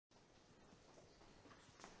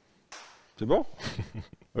C'est bon?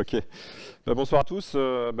 Ok. Bonsoir à tous.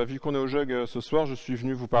 Vu qu'on est au JUG ce soir, je suis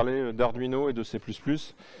venu vous parler d'Arduino et de C++.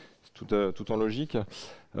 Tout en logique.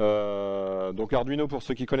 Donc Arduino, pour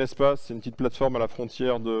ceux qui ne connaissent pas, c'est une petite plateforme à la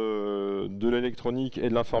frontière de l'électronique et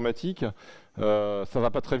de l'informatique. Ça ne va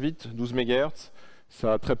pas très vite, 12 MHz.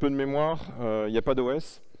 Ça a très peu de mémoire. Il n'y a pas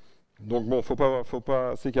d'OS. Donc bon, faut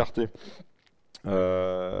pas s'écarter.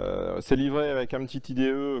 C'est livré avec un petit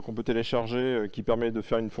IDE qu'on peut télécharger qui permet de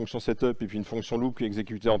faire une fonction setup et puis une fonction loop qui est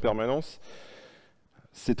exécutée en permanence.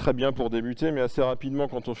 C'est très bien pour débuter, mais assez rapidement,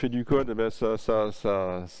 quand on fait du code,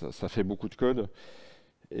 ça fait beaucoup de code.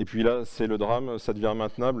 Et puis là, c'est le drame, ça devient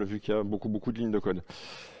maintenable vu qu'il y a beaucoup de lignes de code.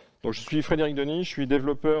 Donc je suis Frédéric Denis, je suis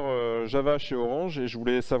développeur Java chez Orange et je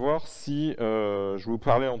voulais savoir si, je voulais vous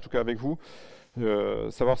parler en tout cas avec vous,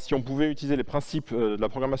 savoir si on pouvait utiliser les principes de la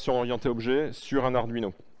programmation orientée objet sur un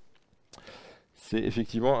Arduino. C'est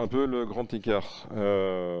effectivement un peu le grand écart.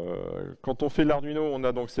 Quand on fait l'Arduino, on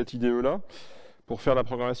a donc cette IDE-là. Pour faire la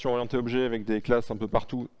programmation orientée objet avec des classes un peu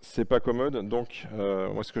partout, c'est pas commode. Donc,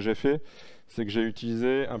 moi, ce que j'ai fait, c'est que j'ai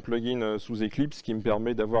utilisé un plugin sous Eclipse qui me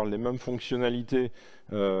permet d'avoir les mêmes fonctionnalités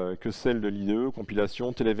que celles de l'IDE,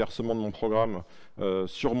 compilation, téléversement de mon programme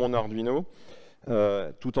sur mon Arduino,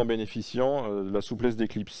 tout en bénéficiant de la souplesse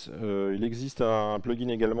d'Eclipse. Il existe un plugin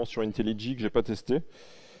également sur IntelliJ que je n'ai pas testé,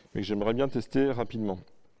 mais que j'aimerais bien tester rapidement.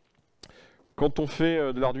 Quand on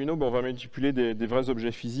fait de l'Arduino, on va manipuler des vrais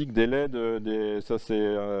objets physiques, des LED, ça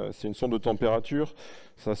c'est une sonde de température,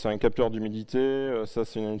 ça c'est un capteur d'humidité, ça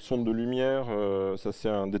c'est une sonde de lumière, ça c'est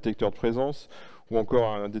un détecteur de présence, ou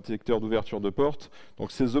encore un détecteur d'ouverture de porte.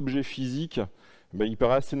 Donc ces objets physiques, il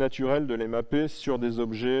paraît assez naturel de les mapper sur des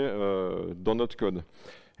objets dans notre code.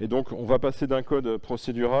 Et donc on va passer d'un code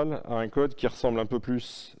procédural à un code qui ressemble un peu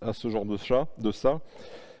plus à ce genre de ça.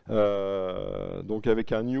 Donc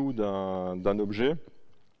avec un new d'un objet.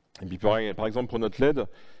 Et puis par exemple pour notre LED,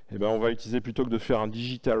 on va utiliser plutôt que de faire un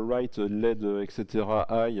digital write LED, etc.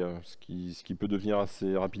 high, ce qui peut devenir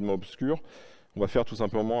assez rapidement obscur, on va faire tout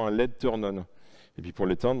simplement un LED turn on. Et puis pour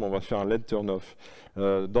l'éteindre, on va faire un LED turn off.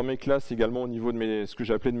 Dans mes classes également au niveau de ce que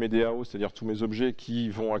j'ai appelé de mes DAO, c'est-à-dire tous mes objets qui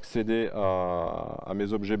vont accéder à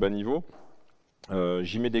mes objets bas niveau,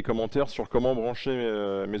 j'y mets des commentaires sur comment brancher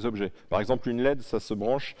mes objets. Par exemple, une LED, ça se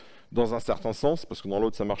branche dans un certain sens, parce que dans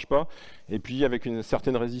l'autre, ça ne marche pas, et puis avec une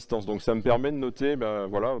certaine résistance. Donc ça me permet de noter,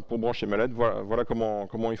 voilà, pour brancher ma LED, voilà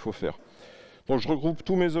comment il faut faire. Donc je regroupe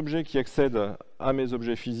tous mes objets qui accèdent à mes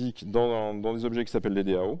objets physiques dans des objets qui s'appellent des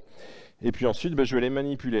DAO. Et puis ensuite, je vais les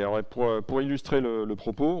manipuler. Alors, pour illustrer le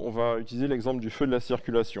propos, on va utiliser l'exemple du feu de la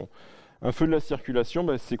circulation. Un feu de la circulation,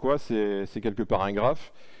 c'est quoi? C'est quelque part un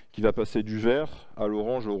graphe qui va passer du vert à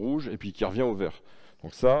l'orange au rouge et puis qui revient au vert.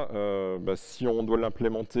 Donc ça, si on doit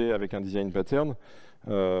l'implémenter avec un design pattern,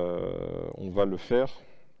 on va le faire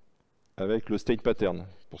avec le state pattern,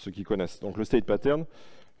 pour ceux qui connaissent. Donc le state pattern,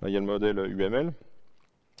 là, il y a le modèle UML,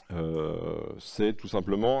 c'est tout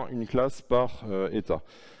simplement une classe par état.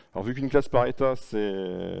 Alors vu qu'une classe par état,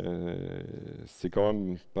 c'est quand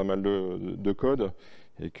même pas mal de code,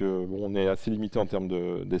 et qu'on est assez limité en termes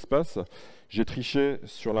d'espace, j'ai triché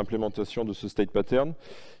sur l'implémentation de ce state pattern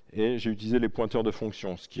et j'ai utilisé les pointeurs de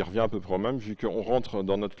fonction, ce qui revient à peu près au même, vu qu'on rentre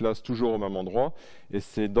dans notre classe toujours au même endroit, et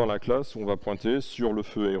c'est dans la classe où on va pointer sur le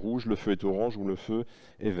feu est rouge, le feu est orange ou le feu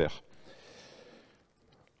est vert.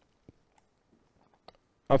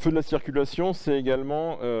 Un feu de la circulation, c'est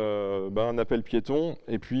également un appel piéton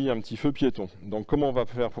et puis un petit feu piéton. Donc comment on va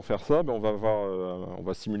faire pour faire ça? On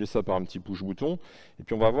va simuler ça par un petit push-bouton et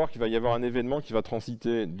puis on va voir qu'il va y avoir un événement qui va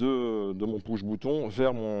transiter de mon push-bouton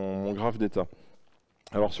vers mon graphe d'état.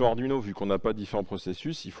 Alors sur Arduino, vu qu'on n'a pas différents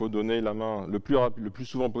processus, il faut donner la main le plus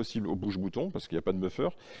souvent possible au push-bouton parce qu'il n'y a pas de buffer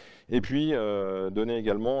et puis donner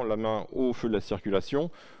également la main au feu de la circulation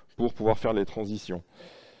pour pouvoir faire les transitions.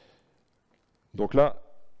 Donc là,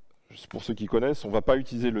 pour ceux qui connaissent, on ne va pas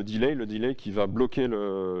utiliser le delay qui va bloquer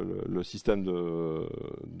le système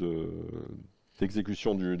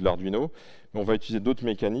d'exécution de l'Arduino, mais on va utiliser d'autres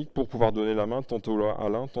mécaniques pour pouvoir donner la main tantôt à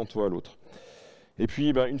l'un, tantôt à l'autre. Et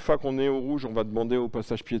puis, une fois qu'on est au rouge, on va demander au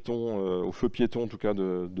passage piéton, au feu piéton en tout cas,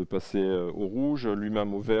 de passer au rouge,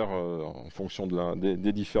 lui-même au vert en fonction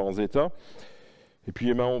des différents états. Et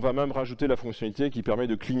puis on va même rajouter la fonctionnalité qui permet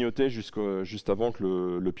de clignoter juste avant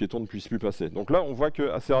que le piéton ne puisse plus passer. Donc là, on voit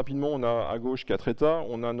qu'assez rapidement, on a à gauche 4 états,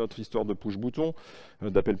 on a notre histoire de push-bouton,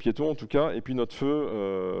 d'appel piéton en tout cas, et puis notre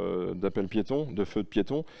feu d'appel piéton, de feu de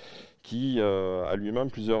piéton, qui a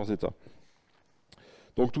lui-même plusieurs états.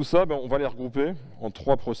 Donc tout ça, on va les regrouper en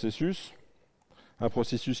 3 processus. Un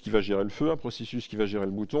processus qui va gérer le feu, un processus qui va gérer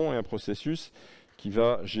le bouton, et un processus qui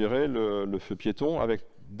va gérer le feu piéton avec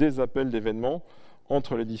des appels d'événements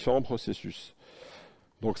entre les différents processus.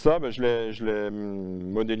 Donc ça, je l'ai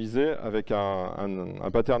modélisé avec un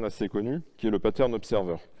pattern assez connu, qui est le pattern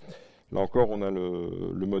observer. Là encore, on a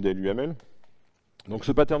le modèle UML. Donc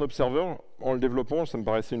ce pattern observer, en le développant, ça me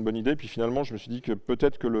paraissait une bonne idée, puis finalement, je me suis dit que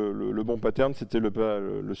peut-être que le bon pattern, c'était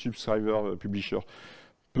le subscriber publisher.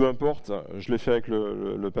 Peu importe, je l'ai fait avec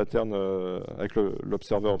le pattern, avec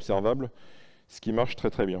l'observer observable, ce qui marche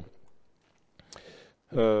très très bien.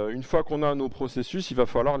 Une fois qu'on a nos processus, il va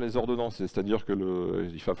falloir les ordonnancer, c'est-à-dire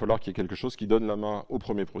qu'il va falloir qu'il y ait quelque chose qui donne la main au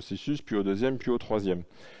premier processus, puis au deuxième, puis au troisième.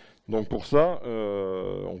 Donc pour ça,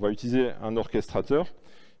 on va utiliser un orchestrateur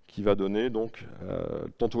qui va donner donc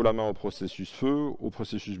tantôt la main au processus feu, au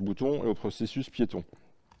processus bouton et au processus piéton.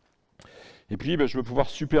 Et puis je veux pouvoir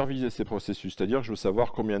superviser ces processus, c'est-à-dire que je veux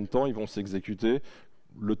savoir combien de temps ils vont s'exécuter,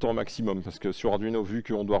 le temps maximum, parce que sur Arduino, vu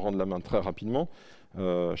qu'on doit rendre la main très rapidement,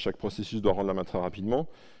 chaque processus doit rendre la main très rapidement,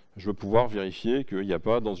 je veux pouvoir vérifier qu'il n'y a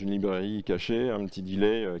pas dans une librairie cachée un petit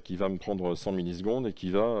delay qui va me prendre 100 millisecondes et qui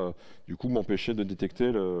va du coup m'empêcher de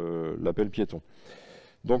détecter l'appel piéton.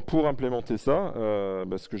 Donc pour implémenter ça,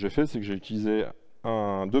 ce que j'ai fait, c'est que j'ai utilisé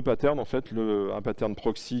deux patterns, en fait, un pattern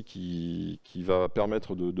proxy qui va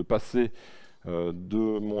permettre de passer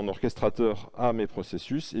de mon orchestrateur à mes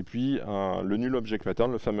processus, et puis le null object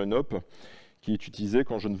pattern, le fameux NOP, qui est utilisé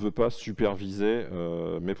quand je ne veux pas superviser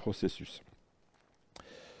mes processus.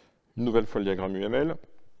 Une nouvelle fois le diagramme UML.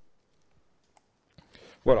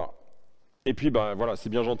 Voilà. Et puis voilà, c'est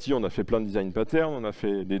bien gentil, on a fait plein de design patterns, on a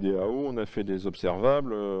fait des DAO, on a fait des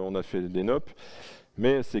observables, on a fait des NOP,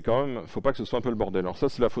 mais c'est quand même, faut pas que ce soit un peu le bordel. Alors ça,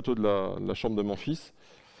 c'est la photo de la chambre de mon fils.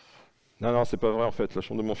 Non, c'est pas vrai en fait, la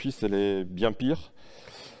chambre de mon fils, elle est bien pire.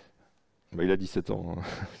 Il a 17 ans, hein.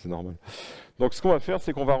 C'est normal. Donc ce qu'on va faire,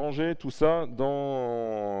 c'est qu'on va ranger tout ça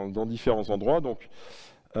dans différents endroits. Donc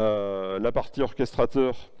la partie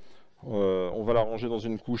orchestrateur, on va la ranger dans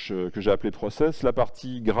une couche que j'ai appelée process. La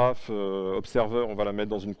partie graph observer, on va la mettre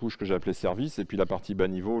dans une couche que j'ai appelée service. Et puis la partie bas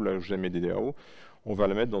niveau, là où j'ai mis des DAO, on va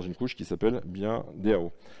la mettre dans une couche qui s'appelle bien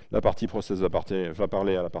DAO. La partie process va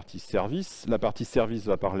parler à la partie service. La partie service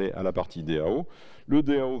va parler à la partie DAO. Le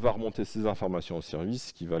DAO va remonter ces informations au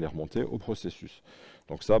service qui va les remonter au processus.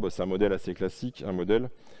 Donc ça, c'est un modèle assez classique, un modèle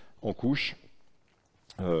en couche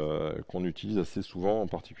qu'on utilise assez souvent, en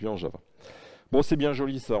particulier en Java. Bon, c'est bien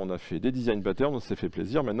joli ça, on a fait des design patterns, on s'est fait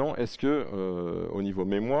plaisir. Maintenant, est-ce que au niveau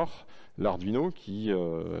mémoire, l'Arduino, qui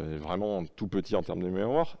est vraiment tout petit en termes de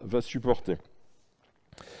mémoire, va supporter?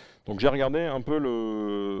 Donc j'ai regardé un peu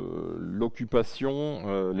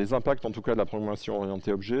l'occupation, les impacts en tout cas de la programmation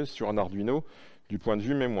orientée objet sur un Arduino du point de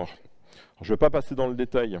vue mémoire. Alors, je ne vais pas passer dans le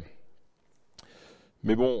détail,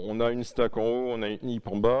 mais bon, on a une stack en haut, on a une heap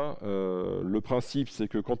en bas. Le principe, c'est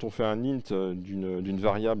que quand on fait un int d'une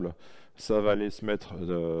variable, ça va aller se mettre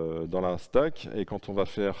dans la stack, et quand on va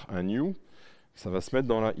faire un new, ça va se mettre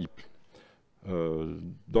dans la heap.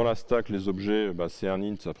 Dans la stack, les objets, c'est un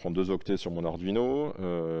int, ça prend 2 octets sur mon Arduino.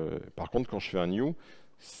 Par contre, quand je fais un new,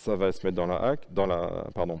 ça va se mettre dans la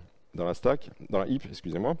stack, dans la heap,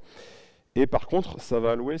 excusez-moi. Et par contre, ça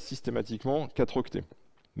va allouer systématiquement 4 octets.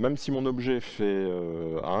 Même si mon objet fait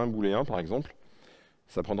à 1 booléen, par exemple,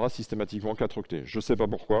 ça prendra systématiquement 4 octets. Je ne sais pas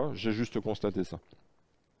pourquoi, j'ai juste constaté ça.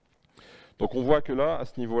 Donc on voit que là, à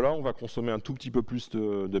ce niveau-là, on va consommer un tout petit peu plus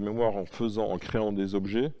de mémoire en créant des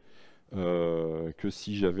objets que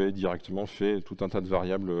si j'avais directement fait tout un tas de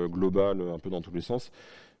variables globales un peu dans tous les sens.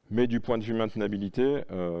 Mais du point de vue maintenabilité,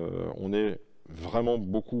 on est vraiment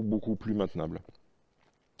beaucoup plus maintenable.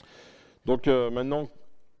 Donc maintenant,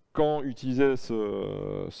 quand utiliser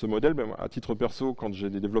ce modèle, à titre perso, quand j'ai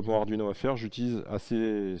des développements Arduino à faire, j'utilise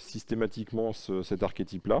assez systématiquement cet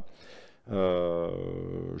archétype-là.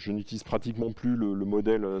 Je n'utilise pratiquement plus le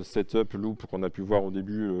modèle setup loop qu'on a pu voir au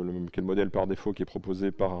début, qui est le modèle par défaut qui est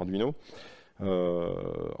proposé par Arduino.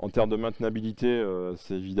 En termes de maintenabilité,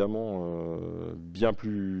 c'est évidemment bien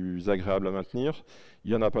plus agréable à maintenir. Il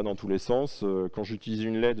n'y en a pas dans tous les sens. Quand j'utilise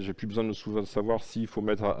une LED, j'ai plus besoin de savoir s'il faut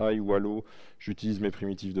mettre à high ou à low. J'utilise mes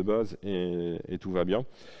primitives de base et tout va bien.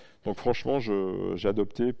 Donc franchement, j'ai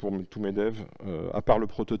adopté pour tous mes devs, à part le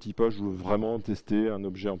prototypage, je veux vraiment tester un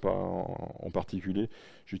objet en particulier,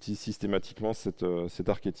 j'utilise systématiquement cet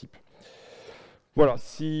archétype. Voilà,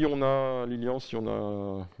 si on a, Lilian, si on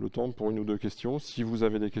a le temps pour une ou deux questions, si vous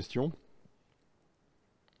avez des questions.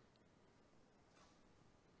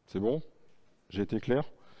 C'est bon? J'ai été clair?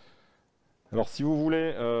 Alors si vous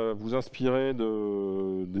voulez vous inspirer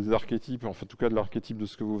des archétypes, en tout cas de l'archétype de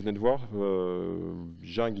ce que vous venez de voir,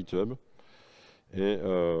 j'ai un GitHub. Et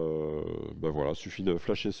voilà, il suffit de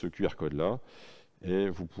flasher ce QR code là et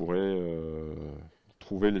vous pourrez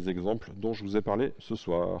trouver les exemples dont je vous ai parlé ce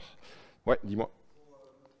soir. Ouais, dis-moi.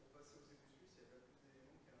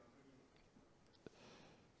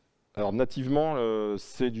 Alors nativement,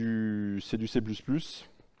 c'est du C++.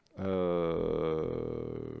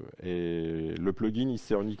 Et le plugin, il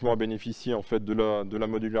sert uniquement à bénéficier en fait, de la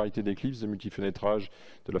modularité d'Eclipse, de multifenêtrage,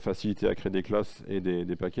 de la facilité à créer des classes et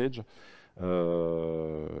des packages.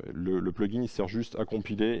 Le plugin, il sert juste à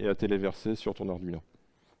compiler et à téléverser sur ton Arduino.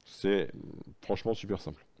 C'est franchement super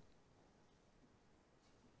simple.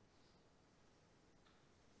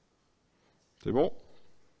 C'est bon?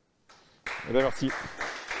 Eh bien, merci.